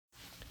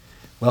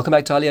Welcome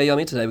back to Aliyah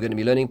Yomi. Today we're going to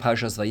be learning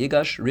Parshas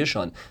Vayigash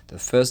Rishon, the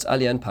first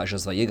Aliyah in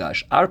Parshas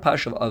Vayigash. Our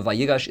Parsha of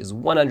Vayigash is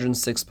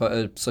 106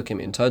 psukim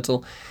in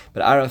total,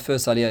 but our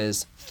first Aliyah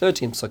is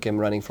 13 psukim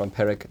running from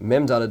Perek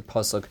Mem Daled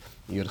Pasuk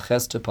Yud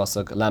Ches to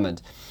Pasuk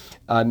Lamed.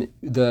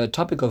 The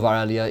topic of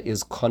our Aliyah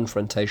is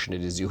confrontation.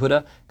 It is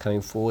Yehuda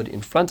coming forward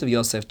in front of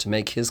Yosef to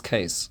make his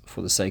case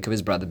for the sake of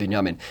his brother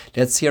Binyamin.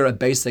 Let's hear a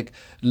basic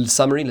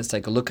summary. Let's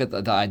take a look at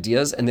the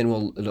ideas, and then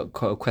we'll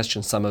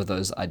question some of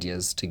those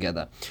ideas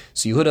together.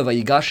 So Yehuda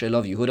Vayigash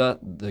Elov Yehuda,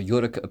 the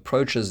Yehuda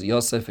approaches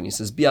Yosef and he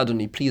says, "Bi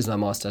Adoni, please, my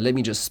master, let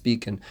me just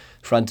speak in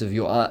front of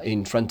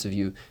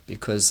you,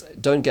 because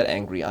don't get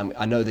angry.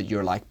 I know that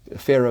you're like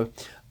Pharaoh.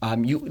 Let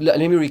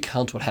me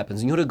recount what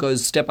happens." And Yehuda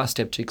goes step by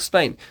step to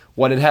explain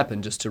what had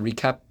happened, just to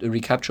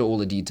recapture all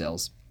the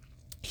details.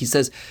 He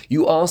says,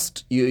 "You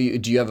asked, do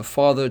you have a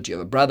father? Do you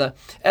have a brother?"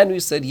 And we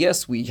said,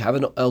 "Yes, we have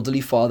an elderly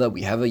father.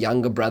 We have a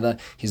younger brother.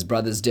 His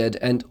brother's dead,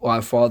 and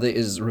our father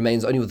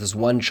remains only with this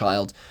one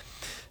child,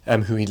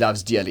 who he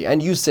loves dearly.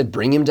 And you said,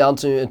 bring him down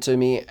to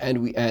me, and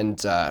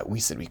we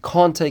said we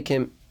can't take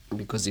him,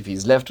 because if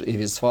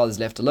his father's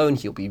left alone,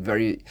 he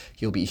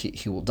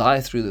will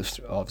die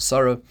of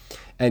sorrow.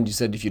 And you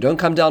said, if you don't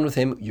come down with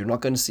him, you're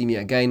not going to see me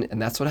again." And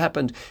that's what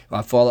happened.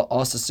 Our father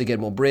asked us to get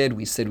more bread.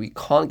 We said we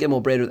can't get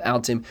more bread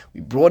without him.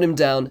 We brought him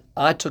down.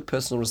 I took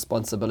personal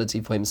responsibility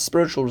for him,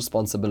 spiritual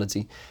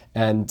responsibility,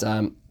 and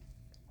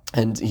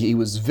he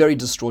was very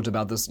distraught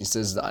about this. He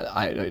says,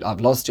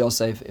 I've lost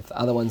Yosef. If the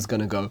other one's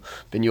going to go,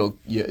 then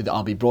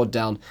I'll be brought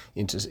down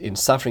in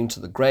suffering to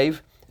the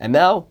grave. And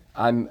now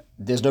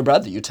there's no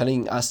brother. You're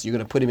telling us you're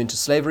going to put him into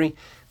slavery.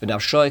 Their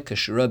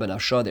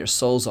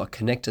souls are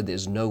connected.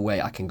 There's no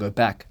way I can go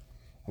back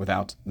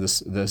without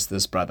this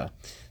brother.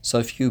 So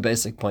a few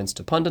basic points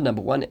to ponder.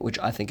 Number one, which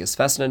I think is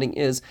fascinating,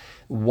 is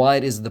why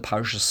it is the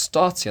parasha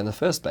starts here in the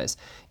first place.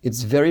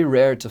 It's very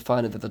rare to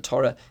find that the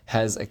Torah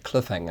has a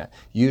cliffhanger.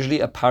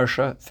 Usually a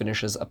parasha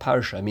finishes a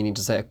parasha, meaning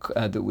to say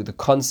the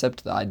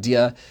concept, the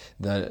idea,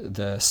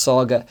 the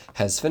saga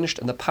has finished,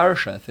 and the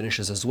parasha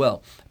finishes as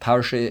well.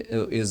 Parasha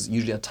is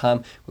usually a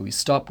time where we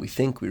stop, we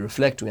think, we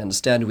reflect, we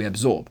understand, we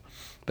absorb.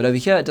 But over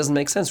here, it doesn't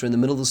make sense. We're in the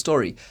middle of the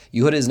story.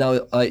 Yehuda is now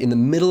in the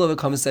middle of a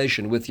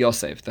conversation with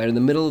Yosef. They're in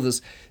the middle of this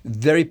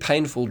very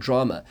painful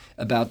drama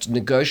about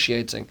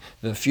negotiating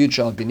the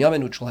future of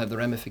Binyamin, which will have the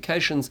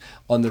ramifications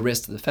on the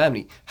rest of the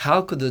family.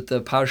 How could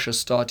the parasha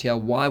start here?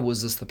 Why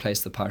was this the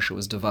place the parasha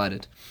was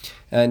divided?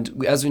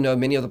 And as we know,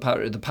 many of the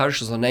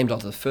parashas are named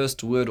after the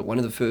first word, or one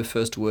of the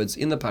first words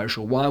in the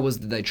parasha. Why was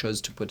it they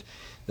chose to put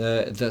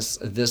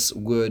this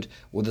word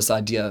or this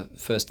idea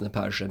first in the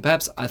parasha? And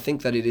perhaps I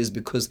think that it is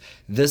because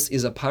this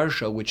is a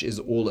parasha which is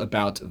all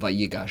about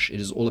Vayigash. It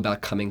is all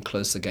about coming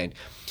close again.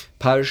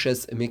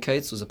 Parashas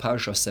Miketz was a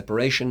parasha of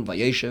separation,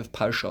 Vayeshev,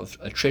 parasha of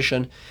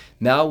attrition.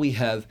 Now we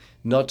have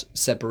not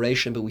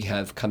separation, but we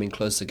have coming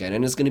close again.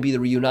 And it's going to be the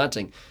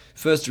reuniting.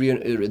 First,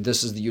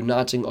 this is the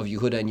uniting of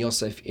Yehuda and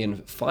Yosef in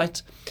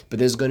fight, but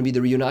there's going to be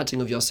the reuniting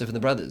of Yosef and the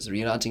brothers, the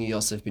reuniting of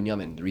Yosef and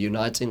Binyamin, the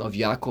reuniting of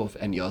Yaakov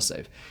and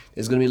Yosef.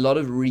 There's going to be a lot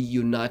of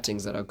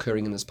reunitings that are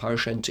occurring in this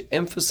parasha, and to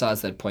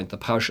emphasize that point, the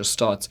parasha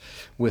starts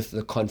with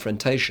the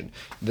confrontation,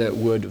 the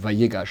word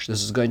Vayigash.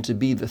 This is going to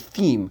be the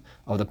theme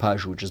of the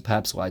parasha, which is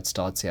perhaps why it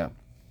starts here.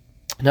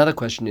 Another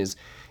question is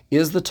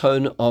the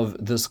tone of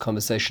this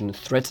conversation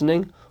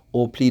threatening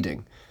or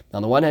pleading? Now,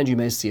 on the one hand, you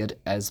may see it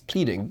as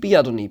pleading, "Bi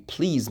Adoni,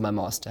 please, my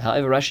master."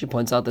 However, Rashi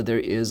points out that there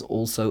is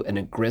also an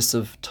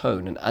aggressive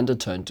tone, an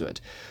undertone to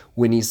it.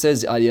 When he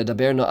says, "Al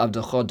yadaberna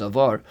avdacha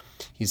davar,"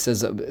 he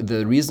says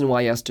the reason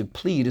why he has to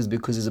plead is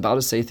because he's about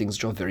to say things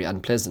which are very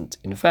unpleasant.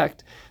 In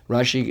fact,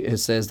 Rashi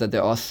says that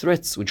there are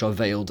threats which are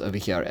veiled over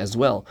here as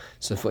well.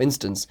 So, for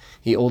instance,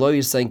 although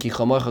he's saying, "Ki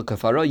chamocha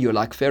kafaro," you're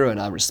like Pharaoh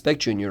and I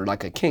respect you and you're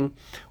like a king,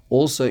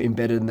 also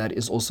embedded in that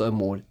is also a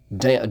more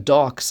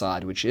dark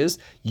side, which is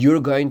you're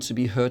going to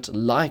be hurt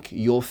like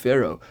your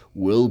Pharaoh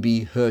will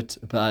be hurt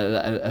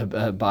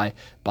by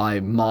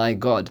my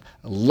God,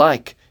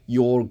 like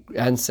your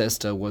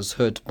ancestor was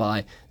hurt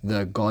by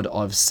the God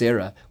of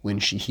Sarah when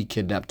he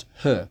kidnapped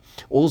her.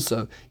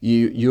 Also,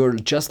 you're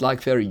just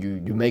like Pharaoh.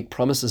 You make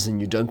promises and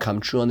you don't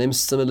come true on them.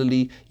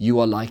 Similarly, you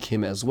are like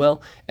him as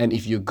well. And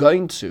if you're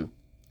going to,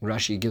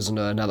 Rashi gives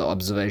another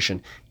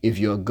observation, if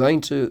you're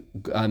going to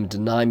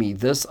deny me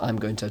this, I'm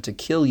going to have to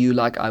kill you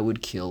like I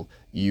would kill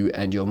you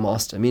and your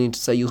master. Meaning to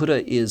say,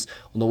 Yehuda is,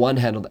 on the one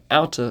hand, on the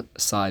outer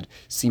side,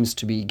 seems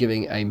to be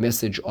giving a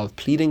message of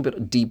pleading,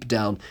 but deep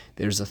down,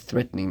 there's a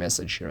threatening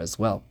message here as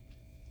well.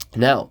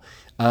 Now,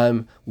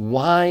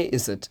 why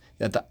is it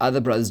that the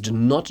other brothers do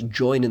not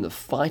join in the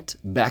fight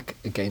back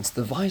against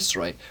the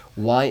viceroy?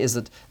 Why is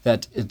it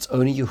that it's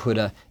only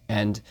Yehuda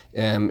and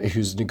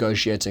who's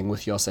negotiating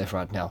with Yosef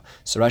right now?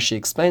 So Rashi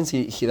explains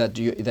that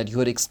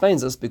Yehuda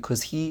explains this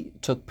because he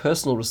took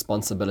personal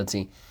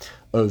responsibility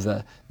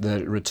over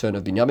the return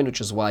of Binyamin,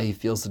 which is why he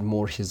feels it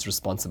more his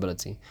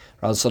responsibility.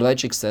 Rav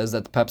Soloveitchik says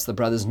that perhaps the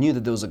brothers knew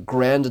that there was a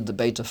grand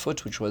debate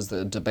afoot, which was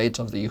the debate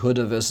of the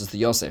Yehuda versus the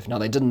Yosef. Now,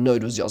 they didn't know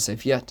it was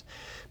Yosef yet,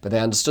 but they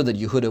understood that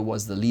Yehuda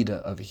was the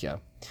leader over here.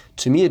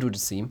 To me, it would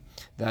seem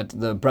that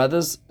the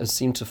brothers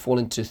seem to fall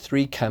into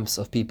three camps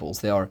of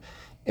peoples. They are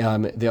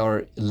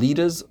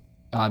leaders,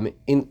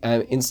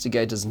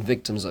 instigators, and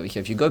victims over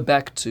here. If you go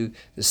back to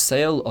the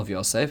sale of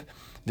Yosef,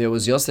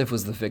 Yosef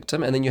was the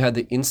victim, and then you had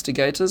the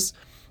instigators,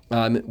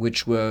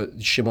 which were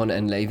Shimon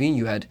and Levi.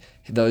 You had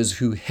those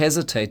who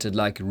hesitated,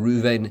 like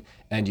Reuven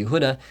and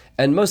Yehuda,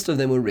 and most of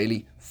them were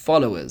really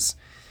followers.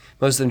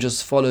 Most of them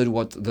just followed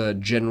what the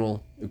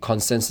general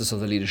consensus of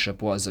the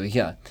leadership was over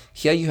here.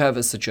 Here you have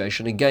a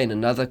situation, again,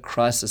 another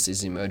crisis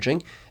is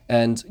emerging,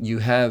 and you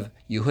have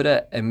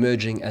Yehuda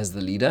emerging as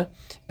the leader,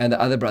 and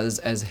the other brothers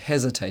as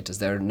hesitators.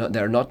 They're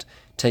not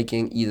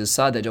taking either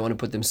side. They don't want to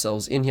put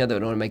themselves in here. They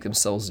don't want to make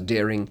themselves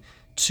daring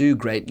too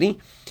greatly.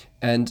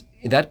 And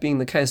that being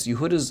the case,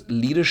 Yehuda's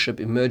leadership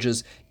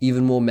emerges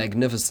even more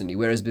magnificently.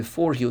 Whereas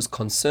before he was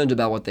concerned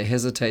about what the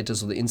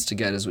hesitators or the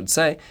instigators would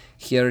say,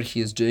 here he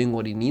is doing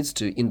what he needs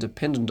to,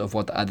 independent of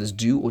what the others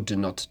do or do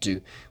not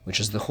do, which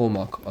is the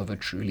hallmark of a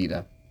true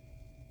leader.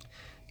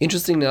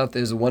 Interesting enough,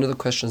 there's one of the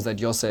questions that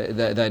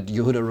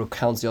Yehuda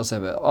recounts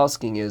Yosef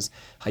asking is,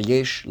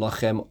 Hayesh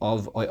lachem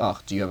av oy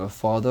ach? Do you have a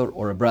father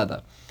or a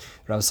brother?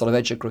 Rav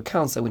Soloveitchik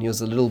recounts that when he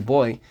was a little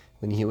boy,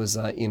 when he was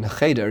in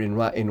Cheder, in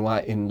a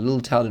little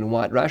town in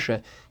White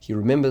Russia, he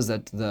remembers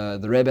that the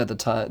Rebbe at the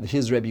time,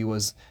 his Rebbe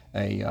was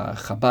a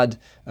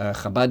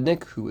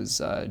Chabadnik who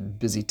was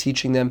busy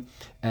teaching them,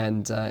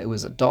 and it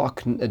was a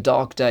dark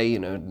day.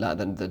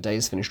 The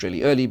days finished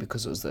really early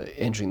because it was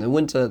entering the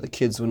winter. The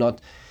kids were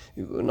not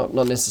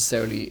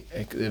necessarily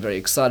very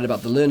excited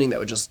about the learning. They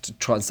were just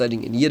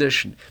translating in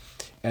Yiddish,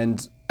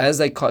 and as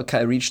they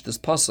reached this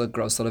pasuk,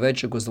 Rav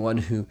Soloveitchik was the one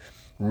who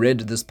read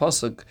this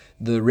pasuk.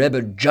 The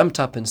Rebbe jumped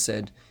up and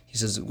said, he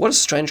says, what a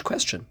strange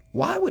question.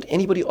 Why would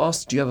anybody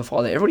ask, do you have a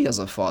father? Everybody has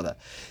a father.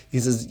 He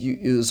says,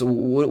 so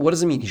what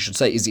does it mean? He should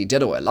say, is he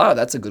dead or alive?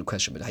 That's a good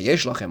question. But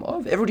Hayesh lachem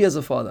av, everybody has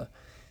a father.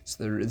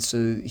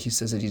 So he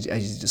says that he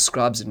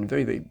describes it in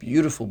very, very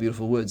beautiful,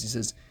 beautiful words. He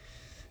says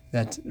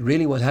that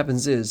really what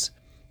happens is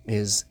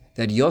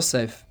that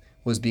Yosef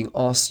was being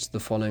asked the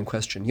following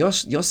question.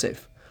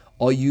 Yosef,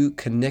 are you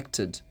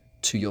connected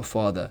to your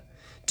father?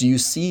 Do you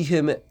see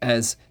him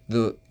as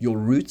your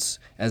roots,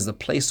 as the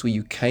place where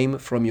you came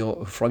from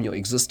your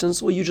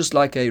existence, or are you just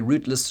like a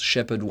rootless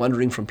shepherd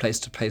wandering from place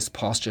to place,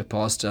 pasture,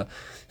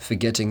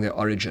 forgetting their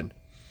origin?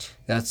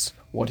 That's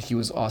what he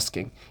was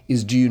asking,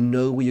 is do you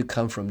know where you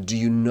come from? Do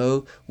you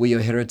know where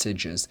your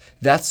heritage is?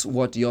 That's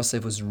what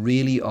Yosef was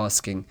really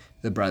asking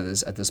the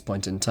brothers at this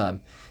point in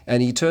time.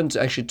 And he turned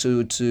actually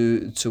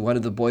to one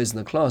of the boys in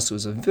the class, who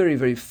was a very,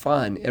 very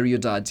fine,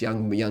 erudite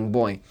young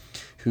boy,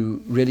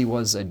 who really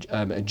was a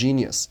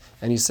genius.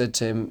 And he said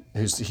to him,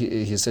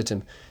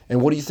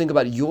 and what do you think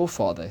about your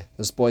father?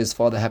 This boy's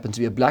father happened to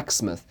be a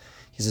blacksmith.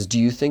 He says, do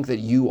you think that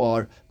you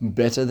are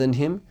better than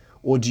him?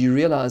 Or do you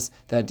realize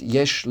that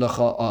yesh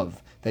lacha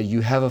av, that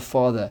you have a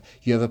father,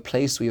 you have a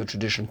place where your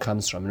tradition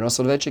comes from? And Rav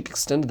Soloveitchik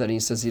extended that, and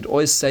he says he'd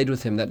always stayed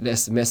with him that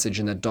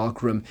message in that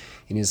dark room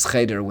in his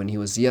cheder when he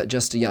was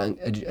just a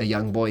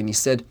young boy. And he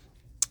said,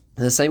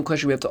 the same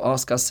question we have to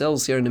ask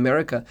ourselves here in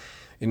America,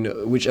 in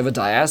whichever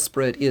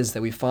diaspora it is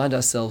that we find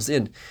ourselves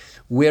in,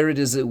 where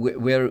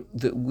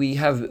we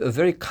have a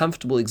very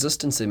comfortable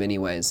existence in many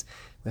ways.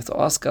 We have to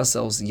ask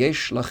ourselves,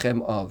 yesh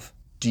lachem av,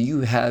 do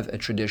you have a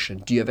tradition?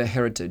 Do you have a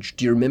heritage?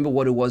 Do you remember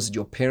what it was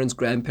your parents,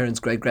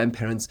 grandparents,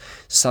 great-grandparents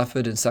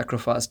suffered and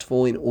sacrificed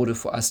for in order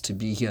for us to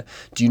be here?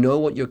 Do you know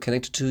what you're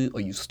connected to? Are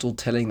you still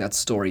telling that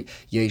story?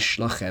 Yesh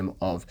lachem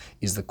av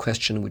is the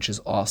question which is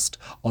asked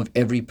of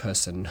every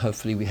person, and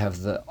hopefully we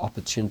have the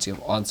opportunity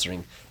of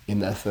answering in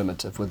the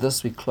affirmative. With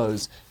this, we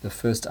close the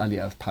first aliyah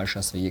of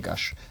Parshas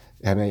Vayigash.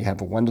 May you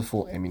have a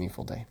wonderful and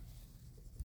meaningful day.